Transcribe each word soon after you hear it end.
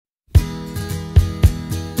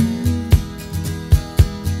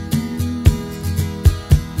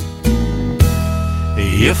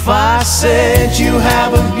If I said you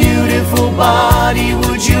have a beautiful body,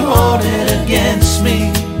 would you hold it against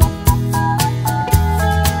me?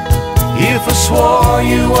 If I swore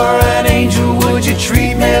you were an angel, would you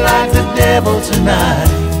treat me like the devil tonight?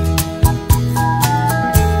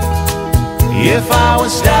 If I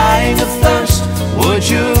was dying of thirst, would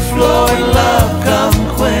your flowing love come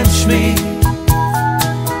quench me?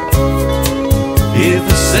 If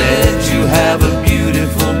I said you have a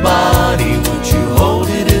beautiful body, would you hold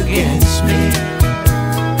it against me?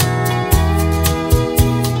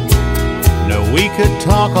 Now we could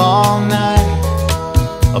talk all night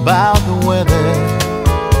about the weather,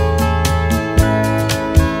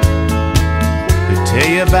 could tell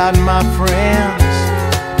you about my friends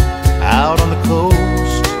out on the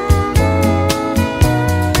coast.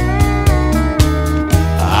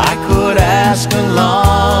 I could ask a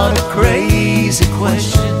lot of crazy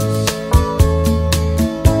questions,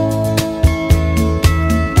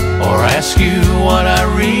 or ask you what I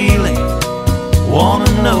really want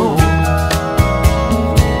to know.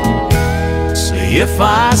 So if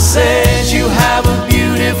I said you have a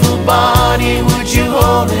beautiful body, would you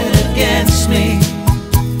hold it against me?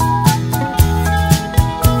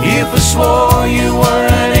 If I swore you were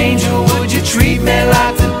an angel, would you treat me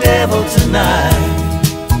like the devil tonight?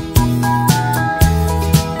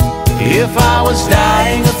 If I was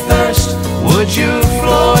dying of thirst, would your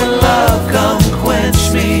flowing love come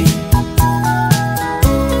quench me?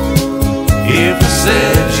 If I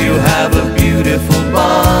said you have a beautiful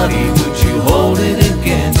body, would you hold it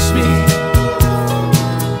against me?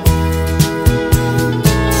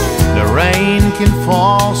 The rain can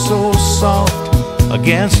fall so soft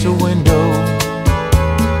against a window,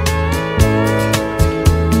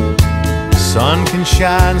 the sun can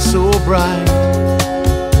shine so bright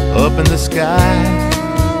up in the sky,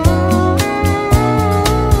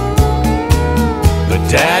 but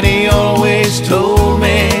Daddy always told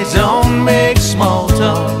me, don't make small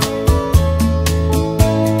talk.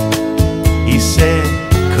 He said,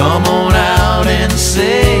 come on out and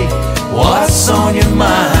say what's on your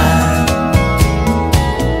mind.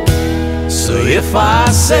 So if I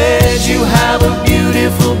said you have a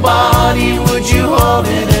beautiful body, would you hold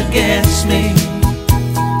it against me?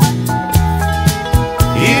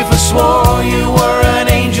 If I swore you were an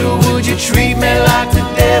angel, would you treat me like the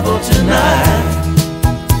devil tonight?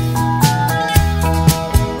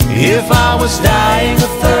 If I was dying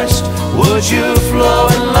of thirst, would your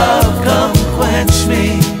flowing love come quench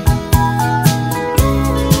me?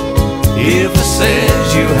 If I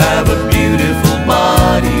said you have a beautiful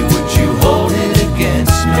body, would you hold it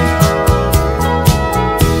against me?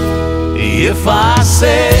 If I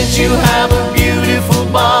said you have a beautiful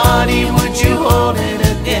body, would you hold it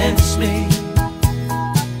against me?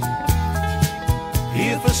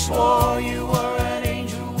 If I swore you were